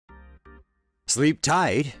Sleep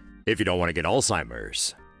tight if you don't want to get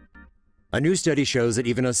Alzheimer's. A new study shows that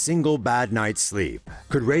even a single bad night's sleep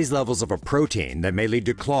could raise levels of a protein that may lead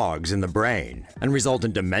to clogs in the brain and result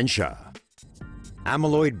in dementia.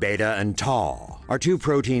 Amyloid beta and tau are two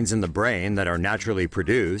proteins in the brain that are naturally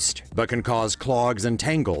produced but can cause clogs and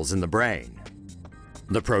tangles in the brain.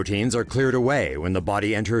 The proteins are cleared away when the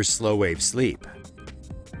body enters slow-wave sleep.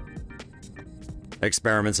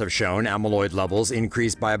 Experiments have shown amyloid levels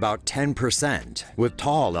increase by about 10%, with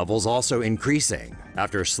tau levels also increasing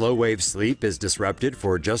after slow-wave sleep is disrupted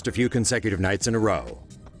for just a few consecutive nights in a row.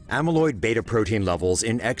 Amyloid beta protein levels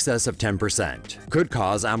in excess of 10% could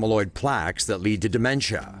cause amyloid plaques that lead to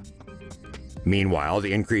dementia. Meanwhile,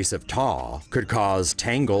 the increase of tau could cause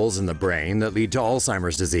tangles in the brain that lead to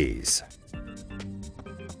Alzheimer's disease.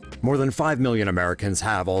 More than 5 million Americans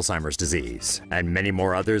have Alzheimer's disease, and many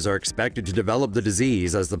more others are expected to develop the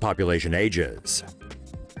disease as the population ages.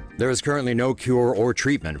 There is currently no cure or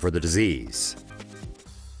treatment for the disease.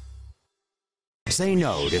 Say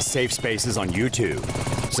no to safe spaces on YouTube.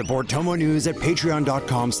 Support TomoNews at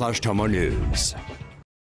patreon.com/TomoNews.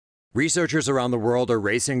 Researchers around the world are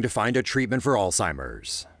racing to find a treatment for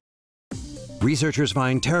Alzheimer's. Researchers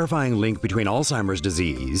find terrifying link between Alzheimer's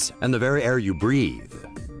disease and the very air you breathe.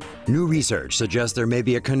 New research suggests there may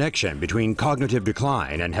be a connection between cognitive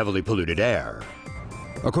decline and heavily polluted air.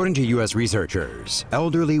 According to U.S. researchers,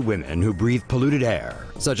 elderly women who breathe polluted air,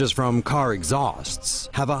 such as from car exhausts,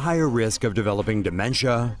 have a higher risk of developing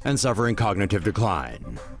dementia and suffering cognitive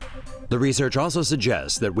decline. The research also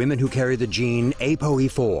suggests that women who carry the gene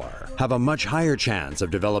ApoE4 have a much higher chance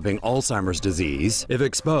of developing Alzheimer's disease if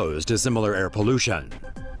exposed to similar air pollution.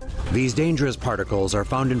 These dangerous particles are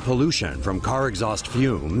found in pollution from car exhaust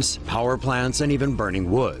fumes, power plants, and even burning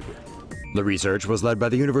wood. The research was led by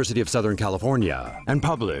the University of Southern California and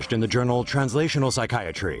published in the journal Translational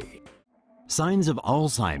Psychiatry. Signs of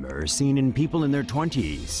Alzheimer's seen in people in their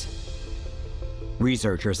 20s.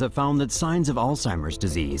 Researchers have found that signs of Alzheimer's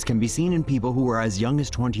disease can be seen in people who are as young as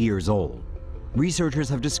 20 years old. Researchers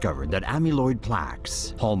have discovered that amyloid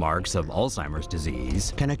plaques, hallmarks of Alzheimer's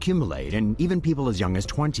disease, can accumulate in even people as young as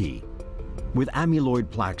 20. With amyloid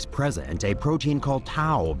plaques present, a protein called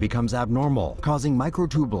tau becomes abnormal, causing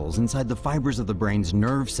microtubules inside the fibers of the brain's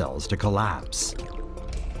nerve cells to collapse.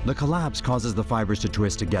 The collapse causes the fibers to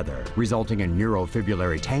twist together, resulting in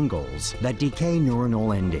neurofibrillary tangles that decay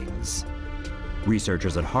neuronal endings.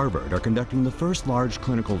 Researchers at Harvard are conducting the first large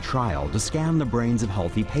clinical trial to scan the brains of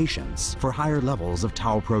healthy patients for higher levels of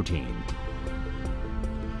tau protein.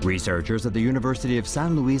 Researchers at the University of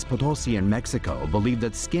San Luis Potosi in Mexico believe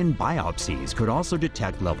that skin biopsies could also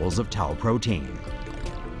detect levels of tau protein.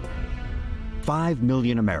 5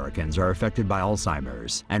 million Americans are affected by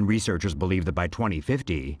Alzheimer's, and researchers believe that by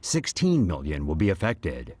 2050, 16 million will be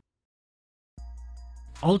affected.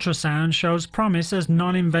 Ultrasound shows promise as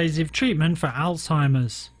non-invasive treatment for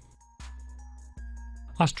Alzheimer's.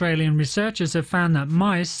 Australian researchers have found that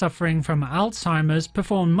mice suffering from Alzheimer's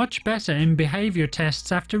perform much better in behaviour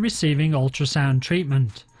tests after receiving ultrasound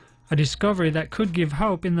treatment, a discovery that could give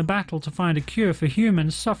hope in the battle to find a cure for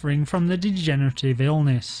humans suffering from the degenerative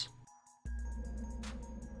illness.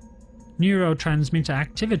 Neurotransmitter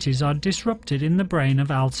activities are disrupted in the brain of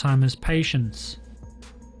Alzheimer's patients.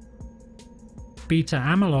 Beta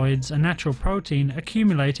amyloids, a natural protein,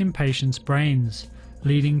 accumulate in patients' brains,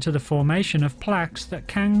 leading to the formation of plaques that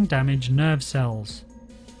can damage nerve cells.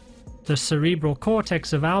 The cerebral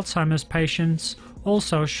cortex of Alzheimer's patients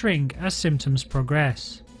also shrink as symptoms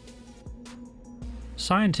progress.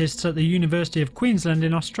 Scientists at the University of Queensland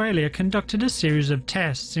in Australia conducted a series of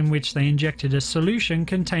tests in which they injected a solution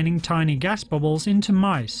containing tiny gas bubbles into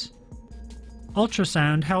mice.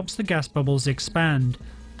 Ultrasound helps the gas bubbles expand.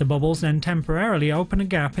 The bubbles then temporarily open a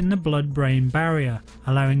gap in the blood-brain barrier,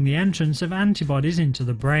 allowing the entrance of antibodies into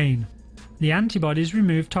the brain. The antibodies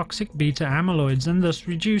remove toxic beta amyloids and thus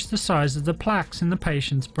reduce the size of the plaques in the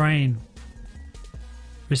patient's brain.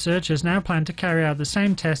 Researchers now plan to carry out the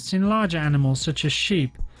same tests in larger animals such as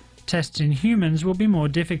sheep. Tests in humans will be more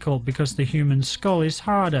difficult because the human skull is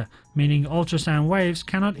harder, meaning ultrasound waves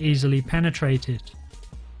cannot easily penetrate it.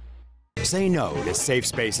 Say no to safe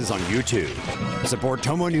spaces on YouTube. Support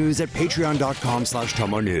TomoNews at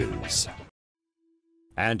patreon.com/TomoNews.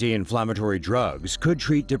 Anti-inflammatory drugs could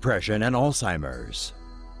treat depression and Alzheimer's.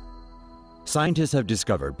 Scientists have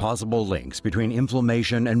discovered possible links between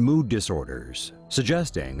inflammation and mood disorders,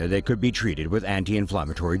 suggesting that they could be treated with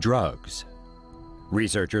anti-inflammatory drugs.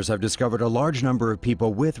 Researchers have discovered a large number of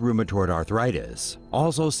people with rheumatoid arthritis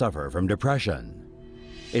also suffer from depression.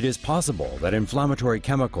 It is possible that inflammatory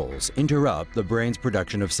chemicals interrupt the brain's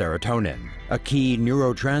production of serotonin, a key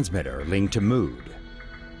neurotransmitter linked to mood.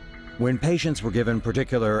 When patients were given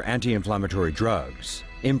particular anti-inflammatory drugs,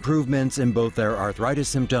 improvements in both their arthritis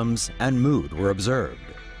symptoms and mood were observed.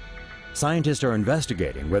 Scientists are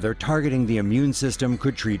investigating whether targeting the immune system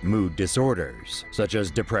could treat mood disorders, such as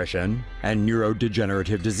depression and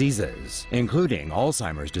neurodegenerative diseases, including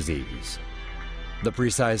Alzheimer's disease. The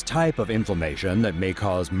precise type of inflammation that may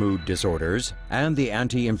cause mood disorders and the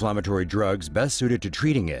anti-inflammatory drugs best suited to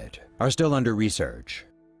treating it are still under research.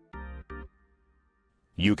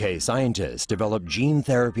 UK scientists develop gene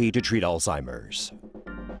therapy to treat Alzheimer's.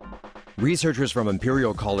 Researchers from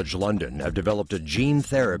Imperial College London have developed a gene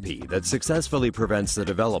therapy that successfully prevents the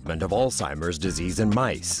development of Alzheimer's disease in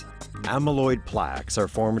mice. Amyloid plaques are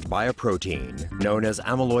formed by a protein known as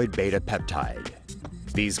amyloid beta peptide.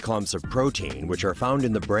 These clumps of protein, which are found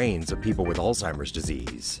in the brains of people with Alzheimer's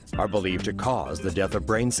disease, are believed to cause the death of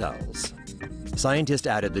brain cells. Scientists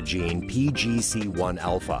added the gene PGC1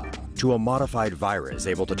 alpha to a modified virus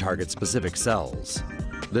able to target specific cells.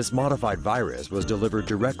 This modified virus was delivered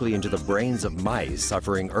directly into the brains of mice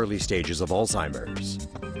suffering early stages of Alzheimer's.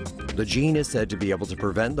 The gene is said to be able to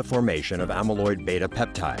prevent the formation of amyloid beta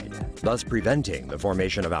peptide, thus preventing the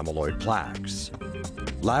formation of amyloid plaques.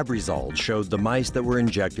 Lab results showed the mice that were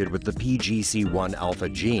injected with the PGC1 alpha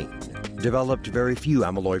gene developed very few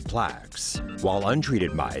amyloid plaques, while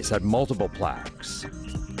untreated mice had multiple plaques.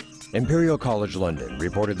 Imperial College London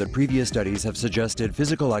reported that previous studies have suggested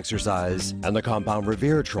physical exercise and the compound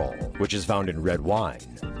resveratrol, which is found in red wine,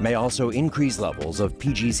 may also increase levels of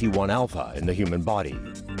PGC1 alpha in the human body.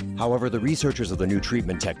 However, the researchers of the new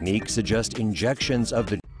treatment technique suggest injections of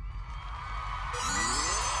the